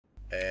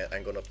And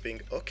I'm gonna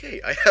ping.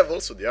 Okay, I have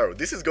also the arrow.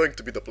 This is going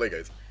to be the play,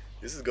 guys.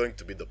 This is going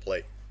to be the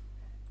play.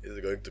 This is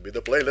going to be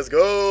the play. Let's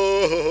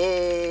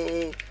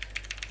go!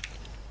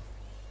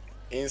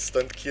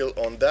 Instant kill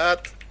on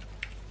that.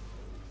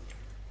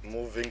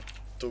 Moving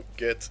to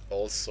get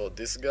also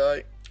this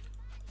guy.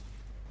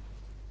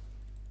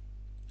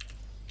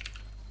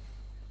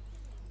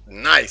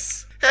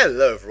 Nice!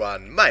 Hello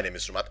everyone, my name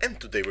is Drewmatth and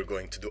today we're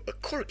going to do a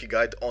Corki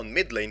guide on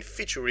mid lane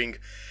featuring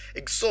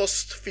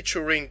exhaust,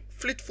 featuring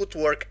fleet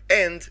footwork,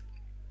 and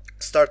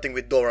starting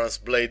with Doran's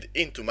Blade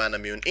into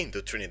Manamune,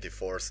 into Trinity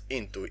Force,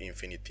 into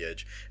Infinity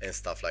Edge and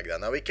stuff like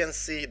that. Now we can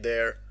see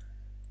there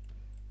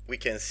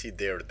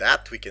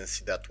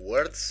that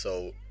word,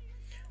 so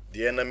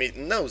the enemy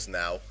knows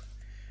now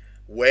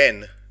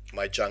when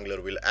my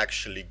jungler will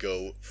actually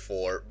go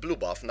for blue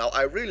buff. Now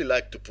I really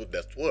like to put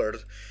that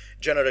word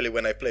generally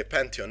when I play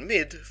Pantheon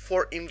mid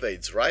for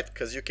invades, right?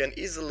 Because you can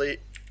easily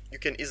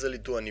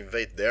do an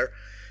invade there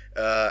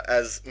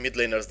as mid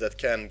laners that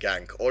can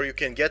gank, or you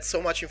can get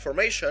so much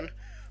information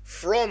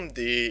from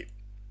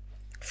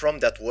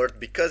that word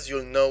because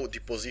you'll know the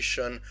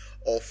position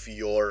of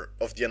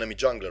the enemy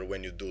jungler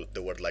when you do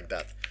the word like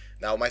that.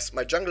 Now my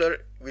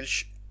jungler will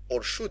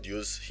or should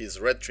use his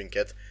red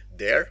trinket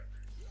there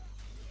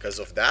because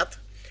of that,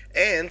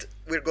 and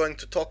we're going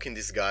to talk in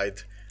this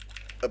guide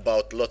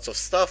about lots of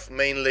stuff,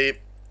 mainly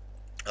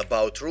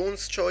about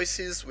runes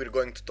choices. We're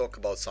going to talk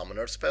about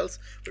summoner spells.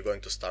 We're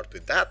going to start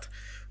with that.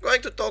 We're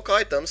going to talk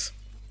items.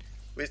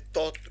 I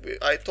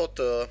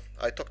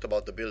talked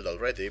about the build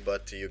already,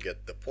 but you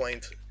get the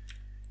point.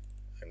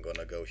 I'm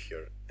gonna go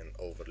here and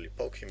overly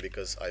poke him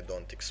because I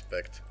don't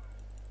expect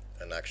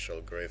an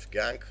actual grave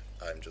gank.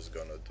 I'm just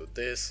gonna do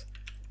this.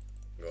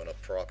 I'm gonna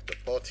proc the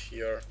pot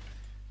here.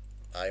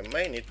 I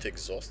may need to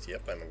exhaust.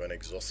 Yep, I'm gonna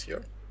exhaust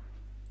here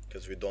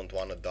because we don't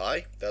want to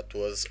die. That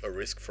was a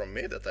risk from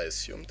me that I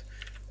assumed,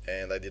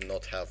 and I did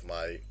not have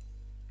my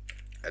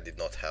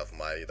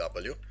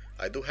W.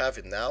 I do have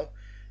it now,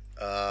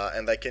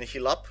 and I can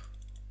heal up.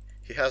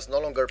 He has no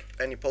longer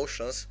any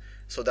potions,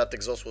 so that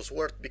exhaust was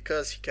worth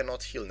because he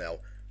cannot heal now.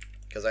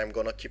 Because I'm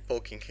gonna keep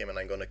poking him and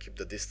I'm gonna keep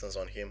the distance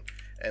on him,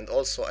 and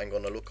also I'm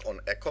gonna look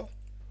on echo,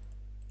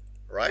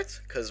 right?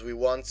 Because we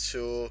want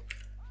to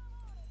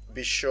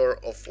be sure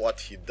of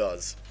what he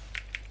does.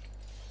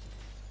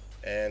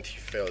 And he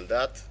failed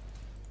that.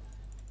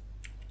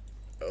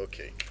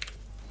 Okay,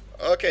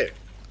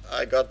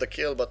 I got the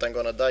kill, but I'm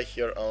gonna die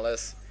here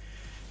unless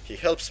he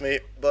helps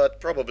me,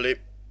 but probably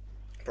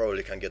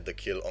can get the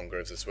kill on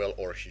Graves as well,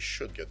 or he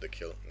should get the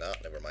kill. Nah,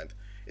 never mind.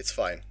 It's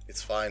fine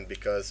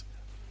because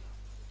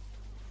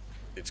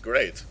it's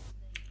great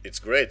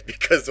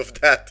because of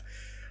that.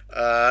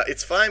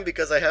 It's fine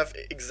because I have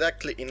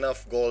exactly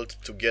enough gold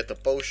to get a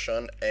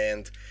potion,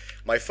 and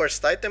my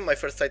first item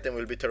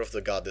will be Terror of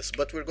the Goddess.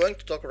 But we're going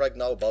to talk right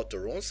now about the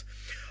runes.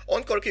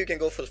 On Corki you can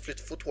go for Fleet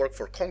Footwork,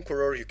 for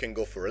Conqueror, you can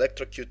go for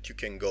Electrocute, you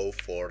can go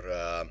for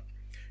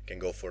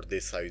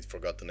this, I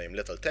forgot the name,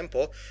 Lethal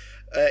Tempo.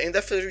 In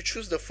that phase you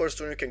choose the first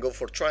rune, you can go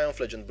for Triumph,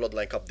 Legend,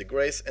 Bloodline, Cup the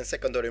Grace, and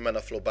secondary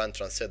Mana Flow, Ban,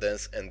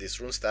 Transcendence, and these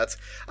rune stats.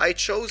 I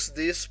chose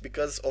this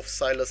because of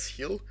Silas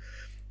Heal.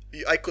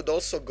 I could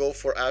also go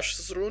for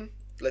Ash's rune,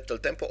 Lethal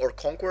Tempo, or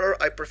Conqueror.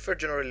 I prefer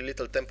generally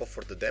Lethal Tempo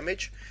for the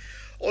damage.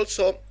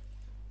 Also,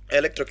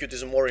 Electrocute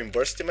is more in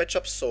bursty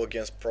matchups, so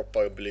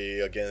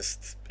probably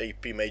against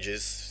AP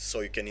mages,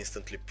 so you can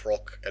instantly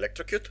proc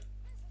Electrocute.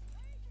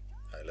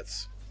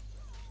 Let's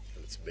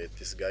bait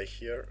this guy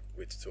here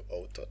with 2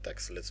 auto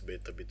attacks. Let's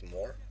bait a bit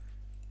more.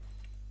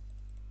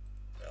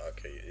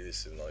 Okay,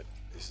 this is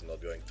not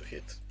going to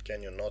hit.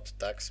 Can you not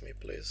tax me,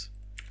 please?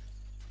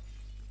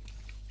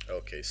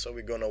 Okay, so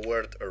we're gonna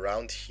word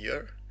around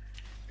here.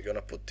 We're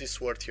gonna put this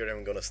word here and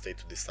we're gonna stay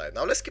to this side.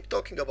 Now let's keep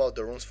talking about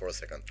the runes for a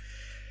second.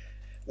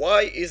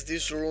 Why is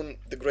this rune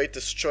the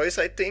greatest choice?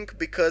 I think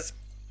because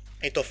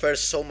it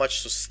offers so much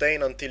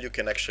sustain until you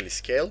can actually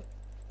scale.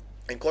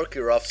 And Corki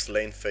Ruff's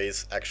lane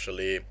phase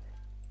actually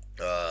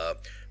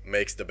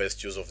makes the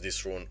best use of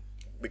this rune.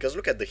 Because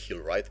look at the heal,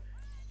 right?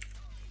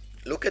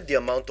 Look at the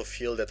amount of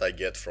heal that I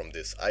get from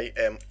this. I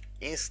am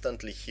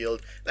instantly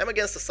healed. I'm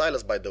against a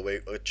Silas, by the way,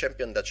 a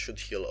champion that should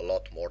heal a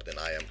lot more than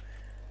I am.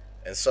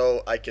 And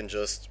so I can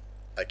just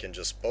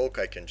poke,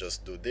 I can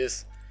just do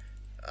this.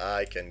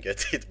 I can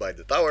get hit by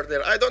the tower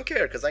there. I don't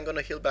care because I'm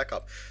gonna heal back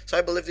up. So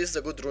I believe this is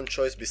a good rune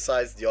choice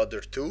besides the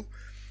other two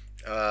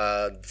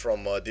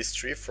from this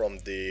tree, from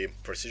the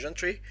precision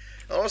tree.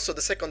 And also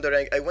the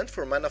secondary, I went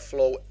for Mana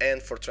Flow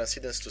and for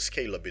Transcendence to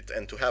scale a bit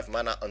and to have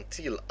mana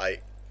until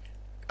I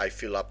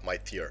fill up my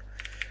tier.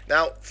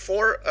 Now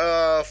for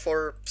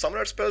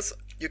summoner spells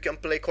you can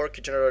play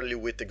Corki generally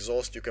with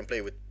exhaust. You can play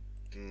with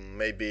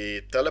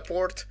maybe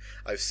teleport.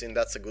 I've seen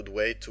that's a good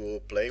way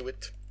to play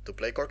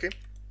Corki.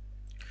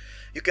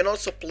 You can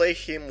also play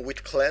him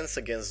with cleanse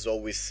against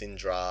Zoe,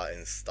 Syndra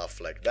and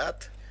stuff like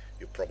that.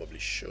 You probably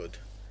should.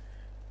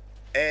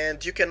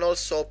 And you can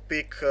also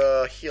pick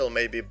heal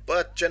maybe,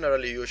 but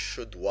generally you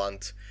should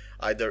want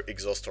either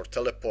exhaust or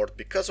teleport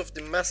because of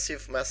the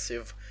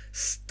massive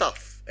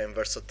stuff and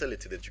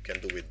versatility that you can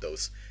do with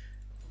those.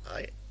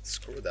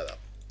 Screw that up.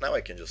 Now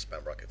I can just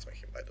spam rockets on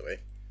him, by the way.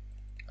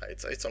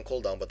 It's on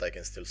cooldown, but I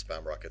can still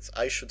spam rockets.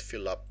 I should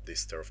fill up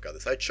this Turf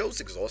Goddess. I chose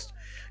Exhaust,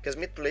 because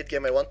mid to late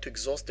game I want to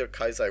exhaust their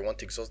Kai'Sa, I want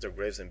to exhaust their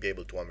Graves and be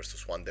able to 1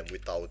 versus 1 them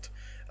without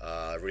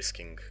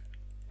risking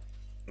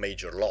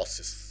major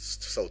losses,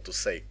 so to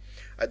say.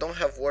 I don't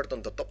have ward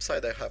on the top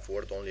side, I have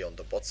ward only on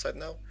the bot side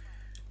now.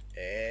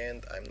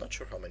 And I'm not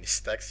sure how many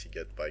stacks he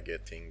get by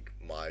getting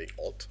my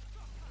ult.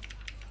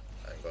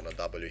 I'm gonna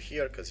W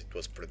here, because it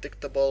was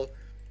predictable.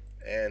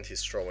 And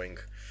he's throwing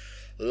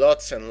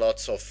lots and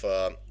lots of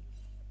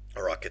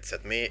rockets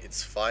at me.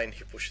 It's fine,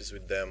 he pushes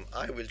with them.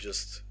 I will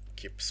just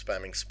keep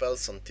spamming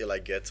spells until I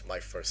get my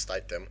first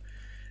item,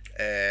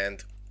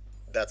 and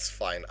that's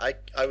fine.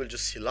 I will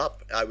just heal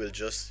up. I will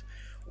just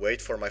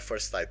wait for my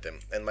first item,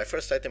 and my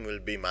first item will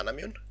be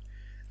Manamune,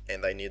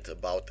 and I need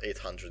about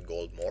 800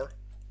 gold more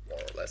or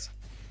less.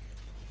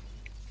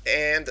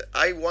 And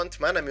I want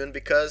Manamune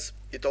because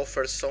it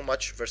offers so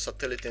much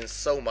versatility and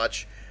so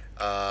much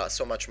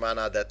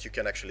mana that you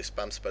can actually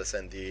spam spells,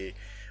 and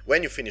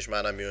when you finish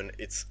Manamune,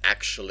 it's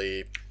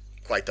actually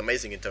quite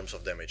amazing in terms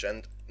of damage.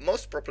 And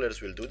most pro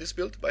players will do this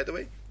build, by the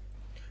way.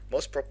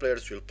 Most pro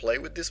players will play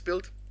with this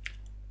build.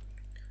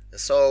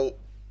 So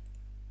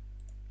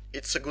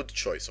it's a good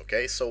choice,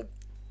 okay? So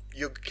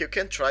you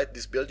can try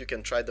this build. You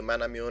can try the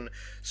Manamune,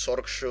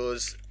 Sorc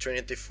Shoes,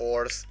 Trinity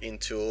Force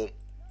into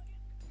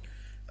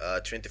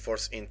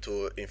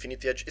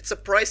Infinity Edge. It's a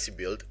pricey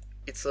build.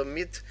 It's a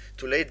mid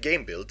to late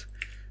game build.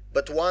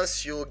 But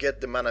once you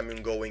get the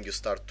Manamune going, you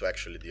start to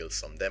actually deal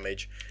some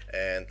damage.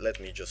 And let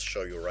me just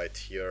show you right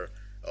here.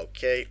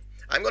 Okay,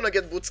 I'm gonna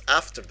get boots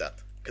after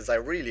that, because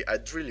I'd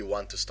really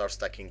want to start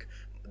stacking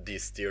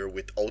this tier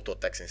with auto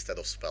attacks instead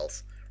of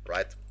spells,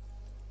 right?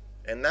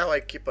 And now I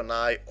keep an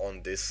eye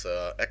on this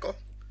Echo,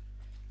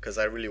 because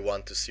I really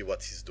want to see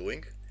what he's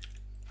doing.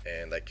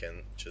 And I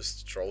can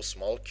just throw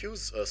small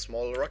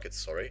rockets,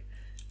 sorry,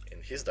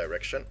 in his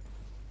direction,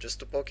 just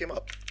to poke him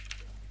up.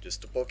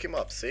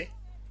 See?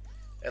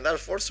 And I'll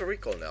force a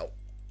recall now,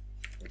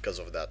 because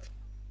of that.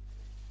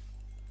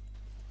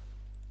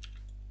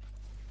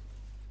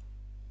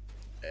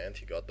 And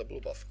he got the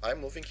blue buff.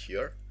 I'm moving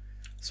here,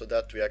 so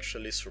that we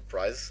actually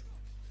surprise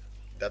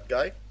that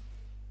guy.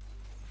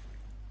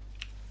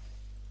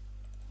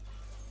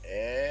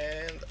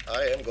 And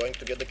I am going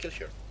to get the kill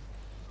here.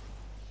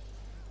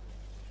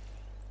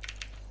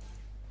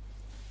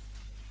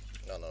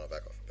 No,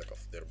 back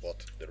off. Their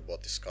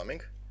bot is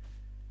coming.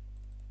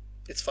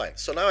 It's fine.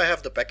 So now I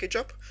have the package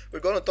up. We're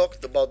gonna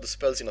talk about the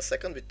spells in a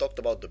second. We talked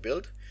about the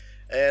build.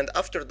 And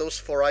after those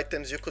 4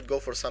 items, you could go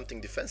for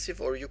something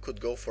defensive, or you could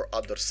go for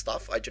other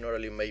stuff. I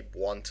generally may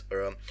want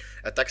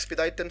attack speed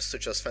items,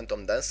 such as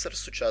Phantom Dancer,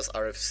 such as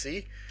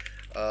RFC.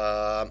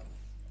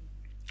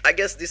 I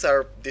guess these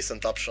are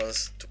decent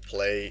options to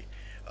play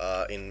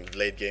in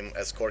late game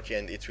as Corki,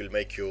 and it will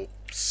make you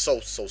so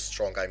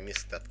strong. I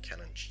missed that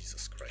cannon,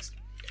 Jesus Christ.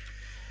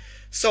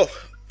 So,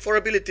 for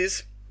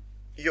abilities,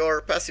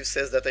 your passive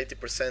says that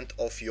 80%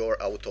 of your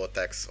auto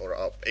attacks or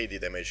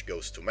AD damage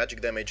goes to magic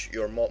damage.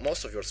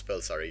 Most of your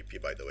spells are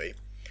AP, by the way,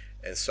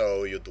 and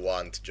so you'd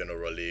want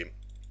generally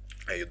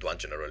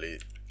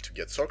to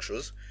get Sorc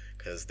Shoes,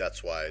 because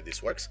that's why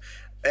this works.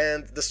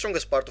 And the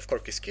strongest part of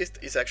Corki's kit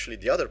is actually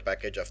the other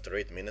package after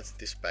 8 minutes,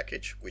 this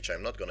package, which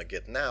I'm not gonna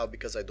get now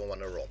because I don't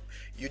wanna roam.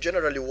 You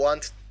generally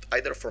want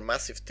either for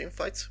massive team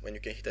fights, when you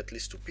can hit at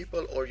least 2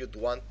 people, or you'd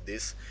want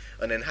this,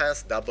 an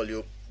enhanced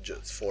W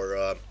just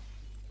for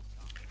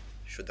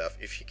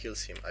if he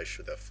kills him, I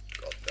should have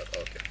got that.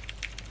 Okay.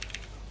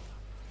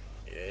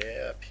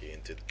 Yep, he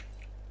hinted.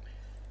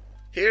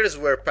 Here's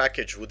where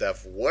package would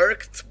have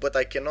worked, but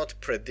I cannot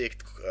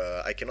predict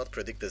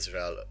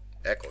Israel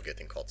Echo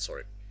getting caught,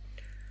 sorry.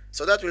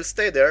 So that will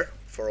stay there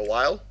for a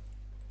while,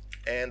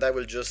 and I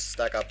will just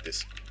stack up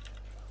this.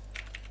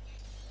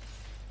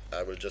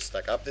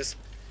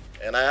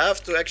 And I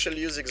have to actually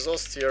use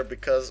exhaust here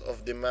because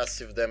of the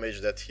massive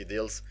damage that he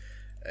deals,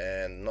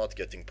 and not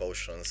getting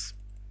potions.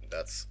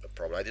 That's a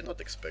problem. I did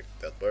not expect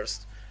that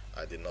burst.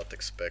 I did not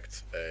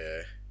expect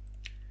that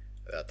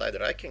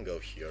either. I can go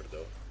here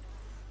though.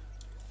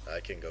 I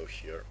can go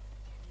here.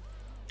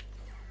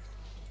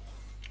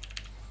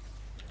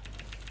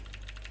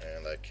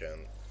 And I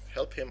can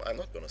help him. I'm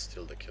not gonna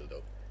steal the kill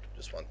though.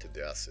 Just wanted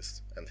the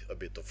assist and a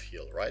bit of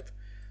heal, right?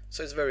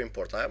 So it's very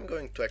important. I'm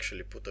going to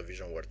actually put a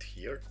vision ward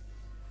here,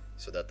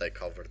 so that I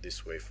cover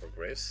this way for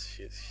Graves.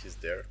 He's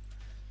there.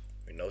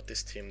 We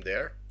noticed him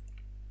there.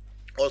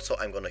 Also,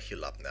 I'm gonna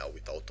heal up now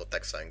with auto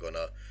attacks. I'm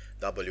gonna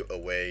W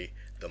away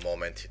the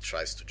moment he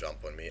tries to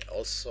jump on me.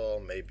 Also,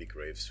 maybe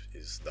Graves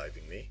is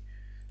diving me,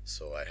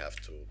 so I have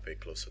to pay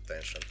close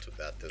attention to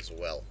that as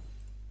well.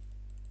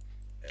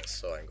 And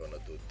so I'm gonna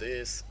do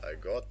this. I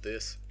got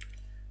this.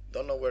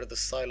 Don't know where the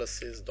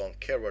Silas is, don't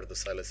care where the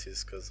Silas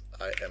is, because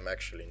I am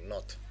actually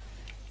not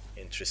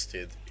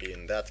interested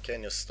in that.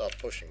 Can you stop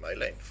pushing my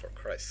lane? For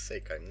Christ's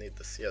sake, I need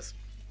the CS.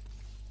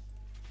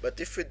 But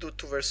if we do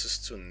 2 versus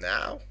 2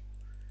 now,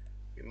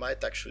 we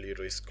might actually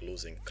risk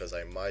losing, because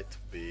I might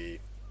be...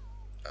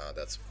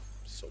 that's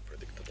so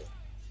predictable.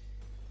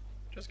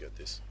 Just get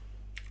this.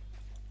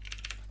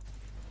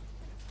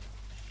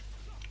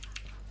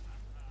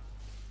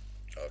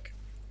 Okay.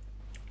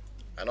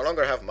 I no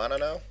longer have mana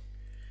now.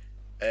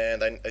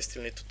 And I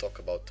still need to talk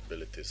about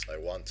abilities. I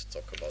want to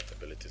talk about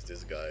abilities.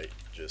 This guy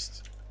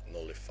just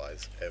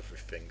nullifies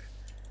everything.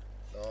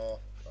 No,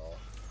 no,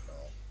 no.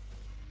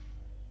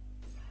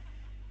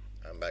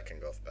 I'm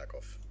backing off, back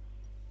off.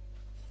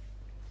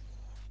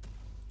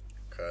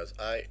 Because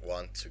I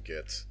want to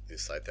get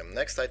this item.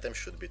 Next item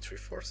should be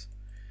Triforce.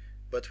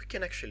 But we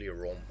can actually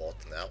roam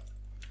bot now.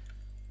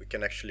 We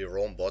can actually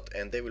roam bot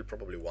and they will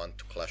probably want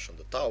to clash on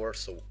the tower,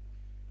 so...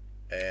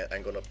 And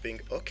I'm gonna ping...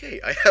 Okay,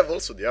 I have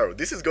also the arrow.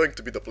 This is going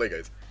to be the play,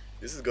 guys.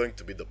 This is going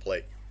to be the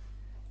play.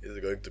 This is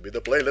going to be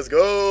the play. Let's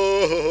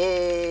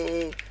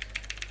go!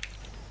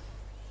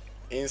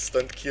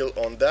 Instant kill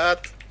on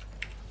that.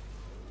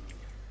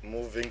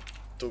 Moving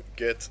to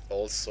get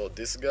also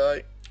this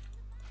guy.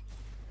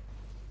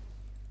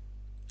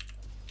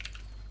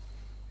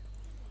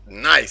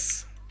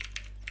 Nice!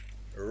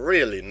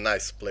 Really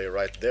nice play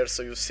right there.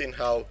 So you've seen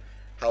how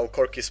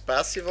Corki's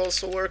passive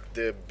also worked,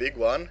 the big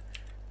one.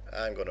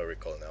 I'm gonna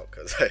recall now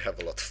because I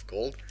have a lot of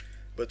gold.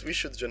 But we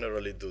should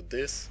generally do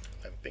this.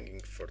 I'm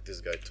pinging for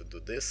this guy to do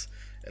this.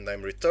 And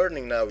I'm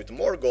returning now with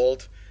more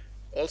gold.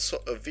 Also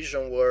a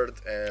vision word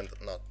and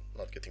not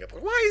getting up.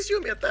 Why is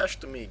Yumi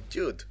attached to me,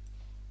 dude?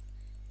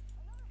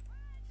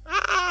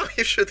 Ah,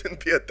 you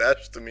shouldn't be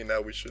attached to me now.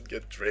 We should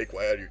get Drake.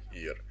 Why are you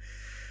here?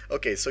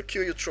 Okay, so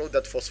Q, you throw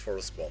that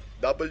phosphorus bomb.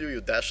 W,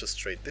 you dash a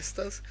straight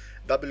distance.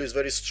 W is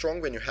very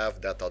strong when you have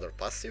that other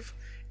passive.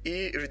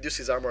 E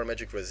reduces armor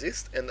magic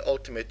resist, and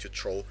ultimate you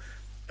throw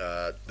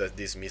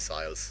these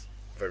missiles,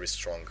 very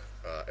strong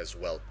as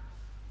well.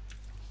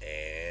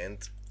 And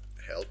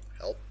help.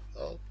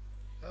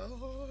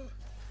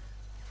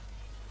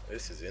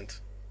 This isn't.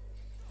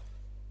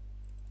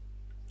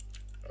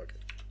 Okay.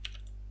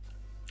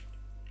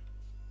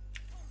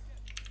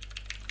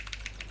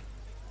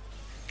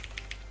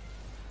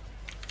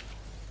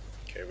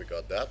 Okay, we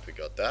got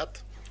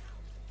that.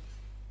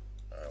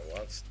 I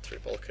want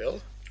triple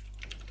kill.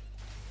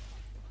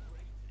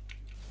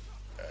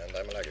 And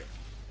I'm lagging.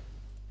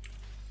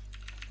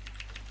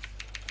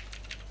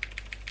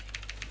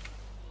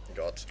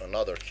 Got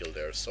another kill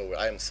there, so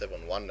I am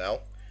 7-1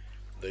 now.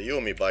 The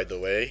Yumi, by the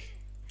way,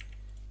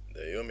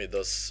 the Yumi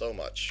does so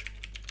much.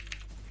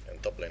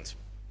 And top lane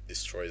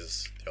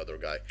destroys the other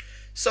guy.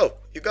 So,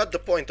 you got the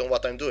point on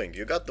what I'm doing.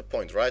 You got the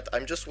point, right?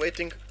 I'm just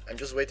waiting.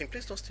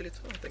 Please don't steal it.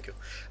 Oh, thank you.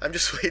 I'm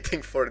just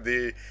waiting for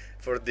the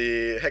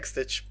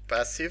Hextech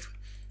passive.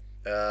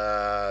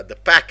 The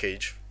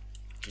package.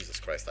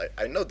 Jesus Christ,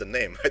 I know the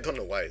name. I don't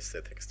know why I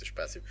said Hextech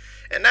passive.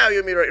 And now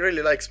Yumi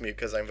really likes me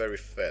because I'm very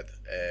fed.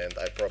 And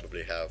I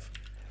probably have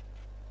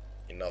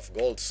enough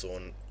gold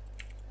soon.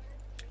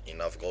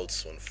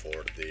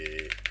 For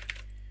the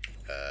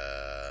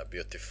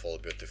beautiful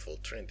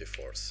Trinity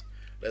Force.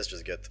 Let's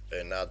just get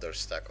another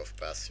stack of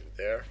passive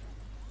there.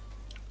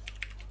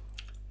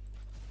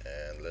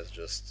 And let's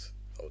just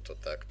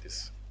auto-attack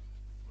this.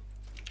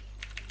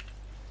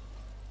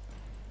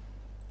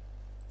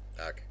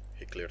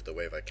 He cleared the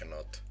wave, I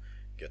cannot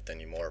get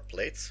any more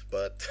plates,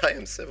 but I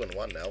am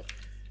 7-1 now.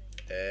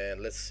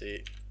 And let's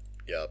see,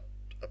 yeah,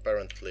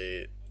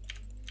 apparently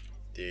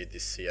the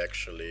ADC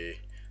actually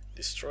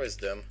destroys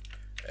them,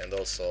 and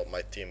also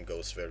my team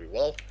goes very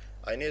well.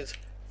 I need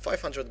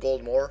 500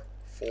 gold more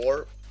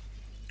for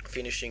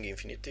finishing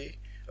Trinity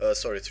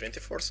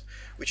Force,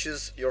 which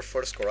is your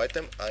first core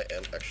item. I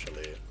am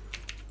actually...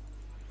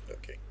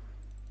 Okay.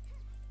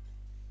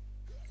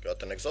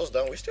 Got an exhaust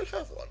down, we still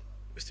have one.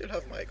 We still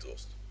have my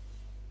exhaust.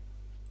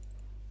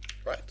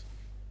 Right?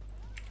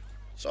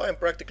 So I'm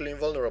practically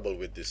invulnerable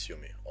with this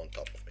Yumi on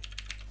top of me.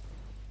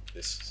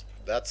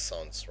 That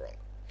sounds wrong.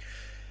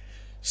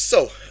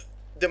 So,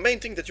 the main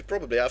thing that you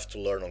probably have to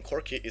learn on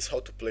Corki is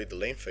how to play the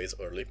lane phase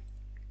early.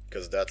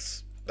 Because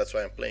that's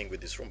why I'm playing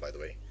with this room, by the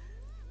way.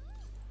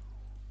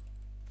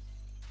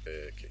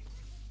 Okay.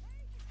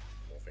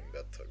 Moving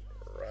that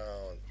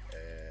around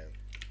and...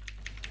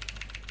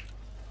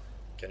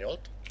 Can you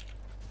ult?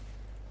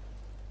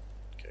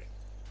 Okay.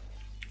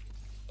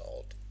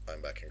 Ult.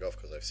 I'm backing off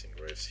because I've seen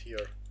Graves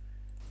here.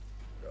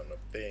 Gonna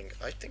ping.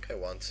 I think I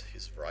want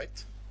his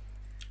right.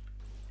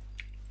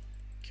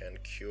 Can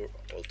Q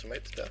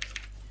ultimate that?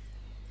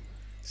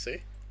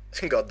 See?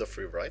 Got the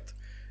free right.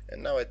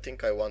 And now I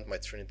think I want my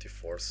Trinity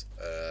Force.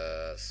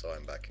 So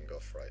I'm backing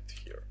off right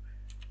here.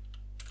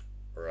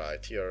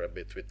 Right here a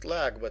bit with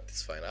lag, but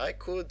it's fine. I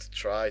could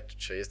try to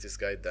chase this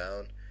guy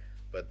down,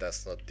 but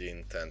that's not the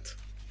intent.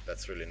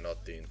 That's really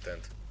not the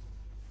intent.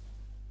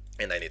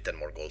 And I need 10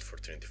 more gold for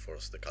Trinity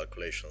Force. The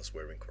calculations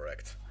were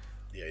incorrect.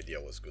 The idea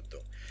was good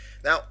though.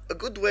 Now, a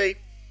good way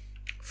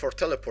for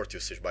teleport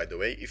usage, by the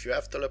way, if you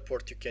have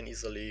teleport you can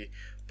easily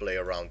play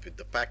around with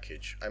the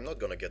package. I'm not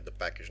gonna get the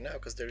package now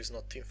because there is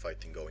no team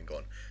fighting going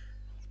on.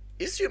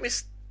 Is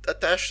Yumi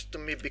attached to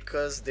me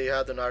because they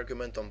had an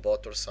argument on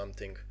bot or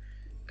something?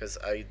 Because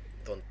I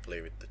don't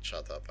play with the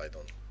chat up, I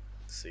don't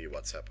see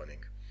what's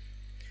happening.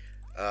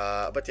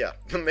 But yeah,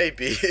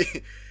 maybe.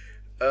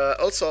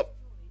 Also,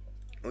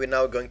 we're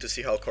now going to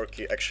see how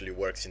Corki actually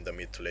works in the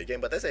mid to late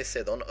game. But as I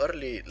said, on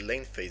early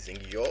lane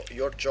phasing,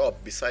 your job,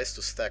 besides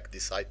to stack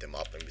this item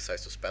up, and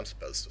besides to spam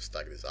spells to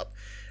stack this up,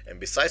 and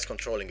besides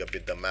controlling a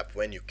bit the map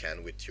when you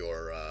can with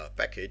your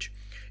package,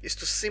 is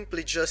to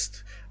simply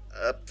just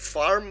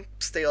farm,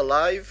 stay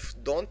alive,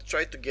 don't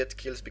try to get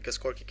kills, because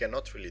Corki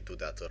cannot really do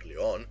that early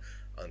on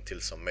until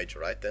some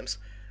major items,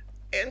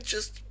 and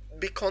just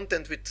be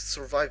content with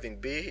surviving,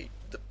 be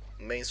the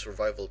main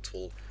survival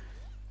tool.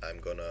 I'm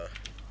gonna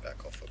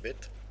back off a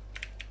bit.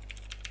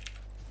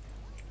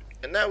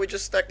 And now we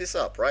just stack this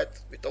up, right?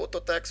 With auto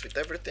attacks, with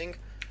everything.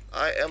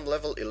 I am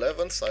level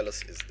 11,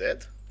 Silas is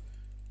dead.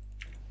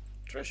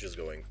 Trash is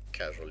going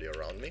casually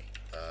around me.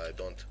 I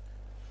don't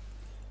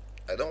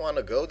want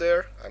to go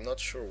there. I'm not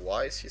sure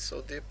why is he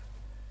so deep.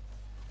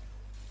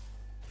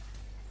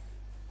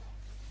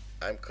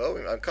 I'm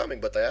coming,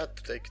 but I had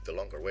to take the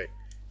longer way.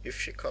 If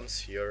she comes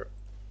here,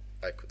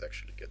 I could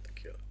actually get the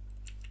kill.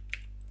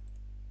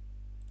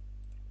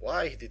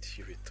 Why did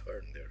he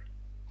return there?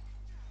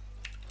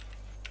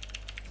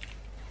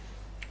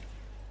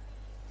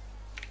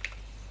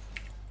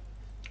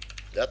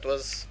 That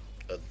was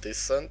a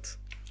decent...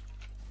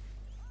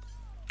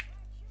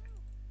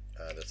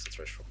 that's the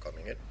threshold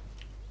coming in.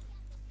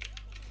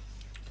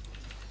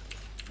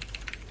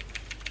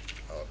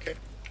 Okay.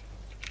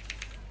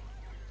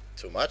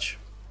 Too much.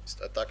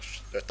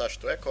 Attach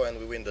to Echo, and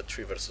we win the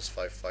 3 versus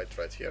 5 fight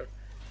right here.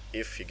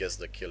 If he gets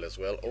the kill as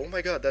well. Oh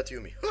my god, that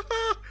Yumi.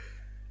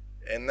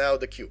 And now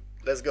the Q.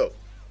 Let's go.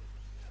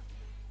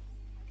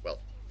 Well,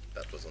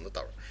 that was on the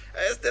tower.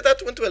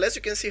 That went well. As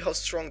you can see how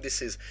strong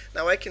this is.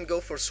 Now I can go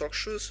for Sork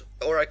Shoes,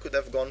 or I could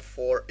have gone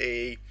for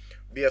a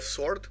BF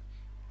Sword.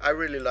 I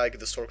really like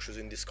the Sork Shoes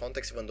in this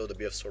context, even though the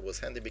BF Sword was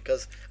handy,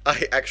 because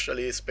I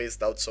actually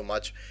spaced out so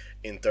much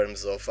in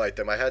terms of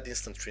item. I had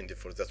instant Trinity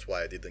Force, that's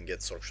why I didn't get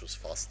Sork Shoes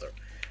faster.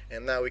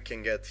 And now we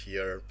can get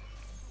here,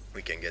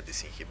 we can get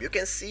this inhib. You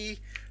can see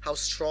how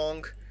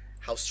strong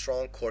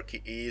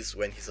Corki is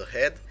when he's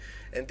ahead,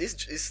 and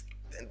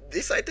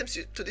these items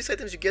you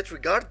get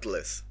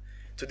regardless.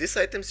 To these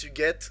items you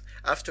get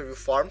after you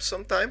farm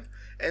sometime,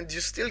 and you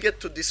still get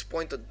to this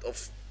point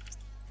of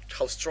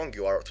how strong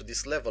you are, to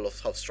this level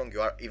of how strong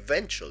you are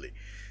eventually.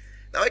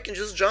 Now I can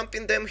just jump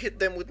in them, hit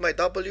them with my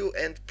W,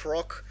 and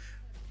proc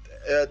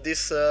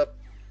this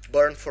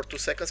burn for 2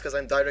 seconds because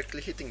I'm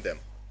directly hitting them.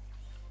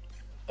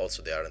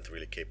 Also, they aren't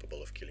really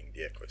capable of killing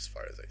the Echo as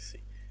far as I see.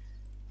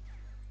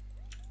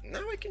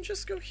 Now I can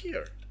just go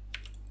here.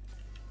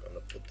 I'm gonna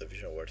put the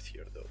Vision Word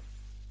here though.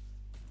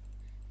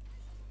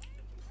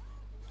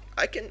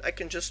 I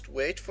can just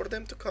wait for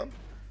them to come.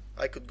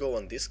 I could go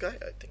on this guy.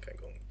 I think I'm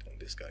going on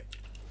this guy.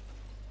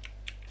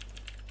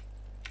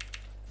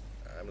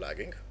 I'm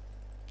lagging.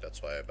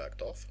 That's why I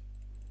backed off.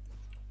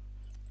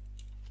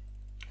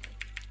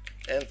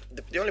 And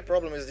the only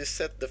problem is this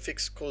set the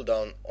fixed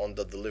cooldown on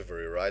the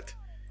delivery, right?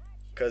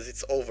 Because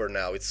it's over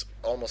now. It's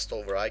almost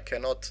over. I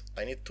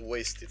need to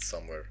waste it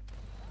somewhere.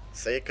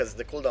 Say, because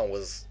the cooldown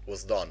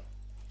was done.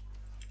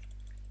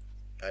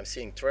 I'm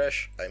seeing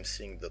Trash. I'm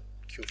seeing the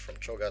Q from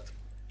Cho'Gath.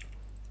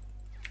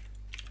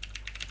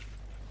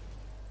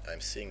 I'm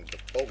seeing the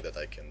poke that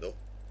I can do.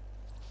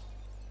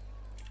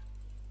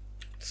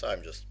 So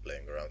I'm just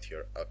playing around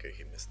here. Okay,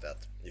 he missed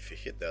that. If he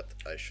hit that,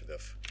 I should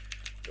have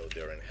go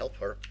there and help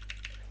her.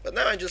 But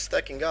now I'm just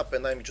stacking up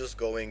and I'm just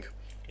going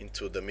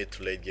into the mid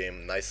to late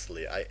game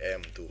nicely. I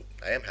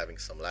am having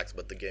some lags,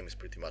 but the game is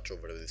pretty much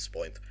over at this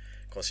point,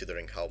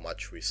 considering how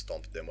much we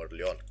stomped them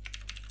early on.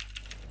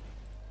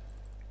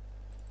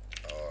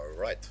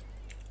 Alright.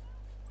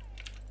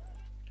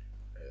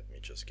 Let me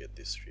just get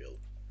this real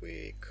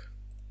quick.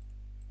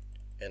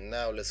 And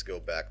now let's go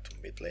back to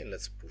mid lane.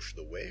 Let's push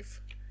the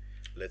wave.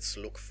 Let's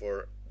look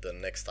for the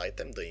next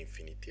item, the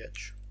Infinity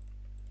Edge.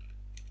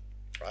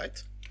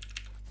 Right?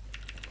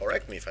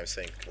 Correct me if I'm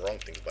saying wrong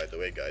things, by the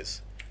way,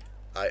 guys.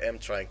 I am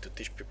trying to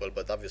teach people,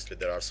 but obviously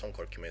there are some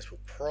Corki mains who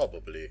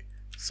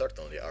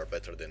certainly are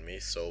better than me,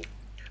 so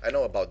I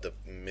know about the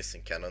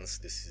missing cannons.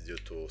 This is due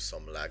to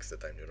some lags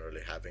that I'm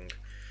generally having.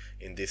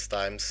 In these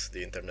times,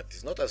 the internet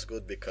is not as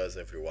good because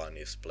everyone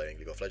is playing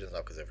League of Legends now,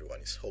 because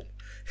everyone is home.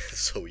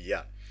 So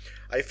yeah.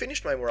 I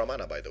finished my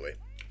Muramana, by the way.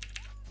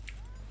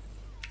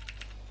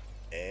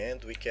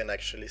 And we can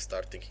actually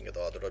start thinking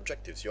about other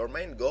objectives. Your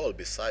main goal,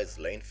 besides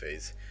lane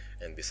phase,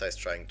 and besides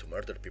trying to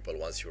murder people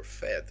once you're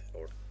fed,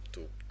 or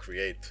to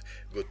create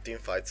good team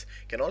fights,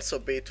 can also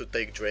be to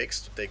take Drakes,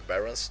 to take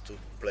Barons, to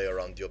play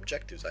around the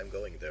objectives. I'm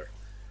going there.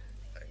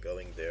 I'm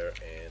going there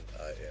and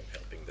I am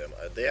helping them.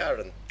 They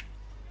aren't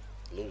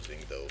losing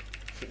though.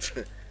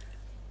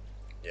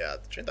 Yeah,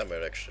 the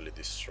Tryndamere actually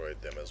destroyed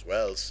them as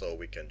well, so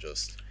we can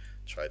just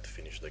try to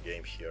finish the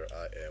game here.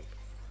 I am...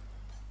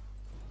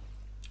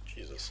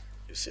 Jesus.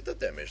 You see the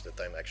damage that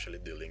I'm actually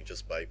dealing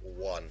just by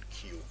 1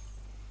 Q.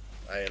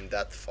 I am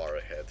that far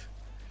ahead.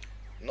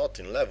 Not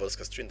in levels,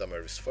 because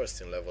Tryndamere is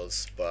first in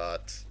levels,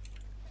 but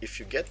if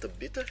you get a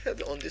bit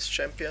ahead on this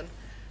champion,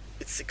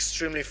 it's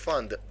extremely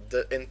fun.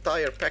 The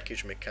entire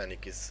package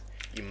mechanic is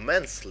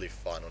immensely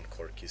fun on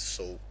Corki,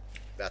 so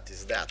that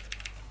is that.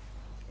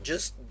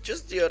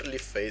 just the early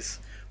phase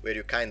where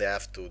you kind of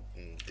have to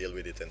deal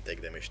with it and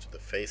take damage to the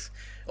face.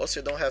 Also,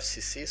 you don't have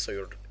CC, so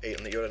you're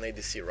an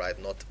ADC, right?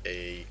 Not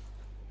a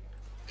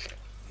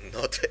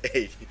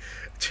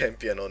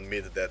champion on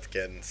mid that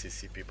can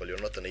CC people.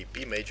 You're not an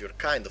AP mage. You're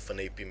kind of an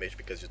AP mage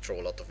because you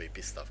throw a lot of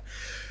AP stuff.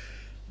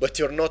 But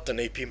you're not an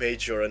AP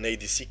mage. You're an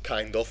ADC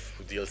kind of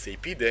who deals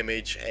AP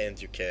damage, and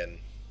you can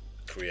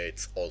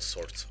create all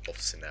sorts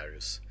of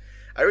scenarios.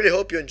 I really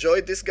hope you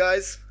enjoyed this,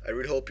 guys. I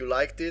really hope you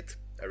liked it.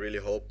 I really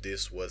hope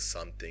this was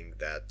something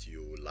that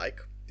you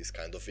like, this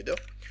kind of video.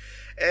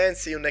 And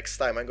see you next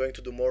time. I'm going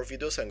to do more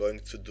videos. I'm going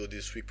to do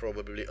this week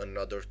probably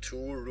another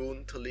 2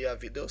 Rune Talia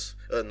videos.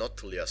 Not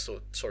Talia,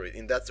 so sorry.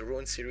 In that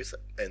Rune series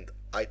and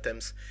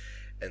items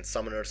and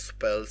summoner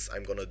spells,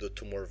 I'm gonna do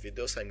 2 more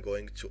videos. I'm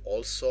going to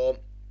also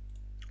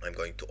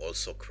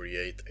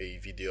create a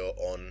video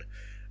on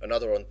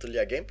another on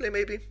Talia gameplay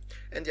maybe.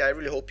 And yeah, I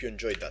really hope you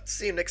enjoyed that.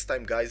 See you next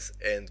time, guys,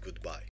 and goodbye.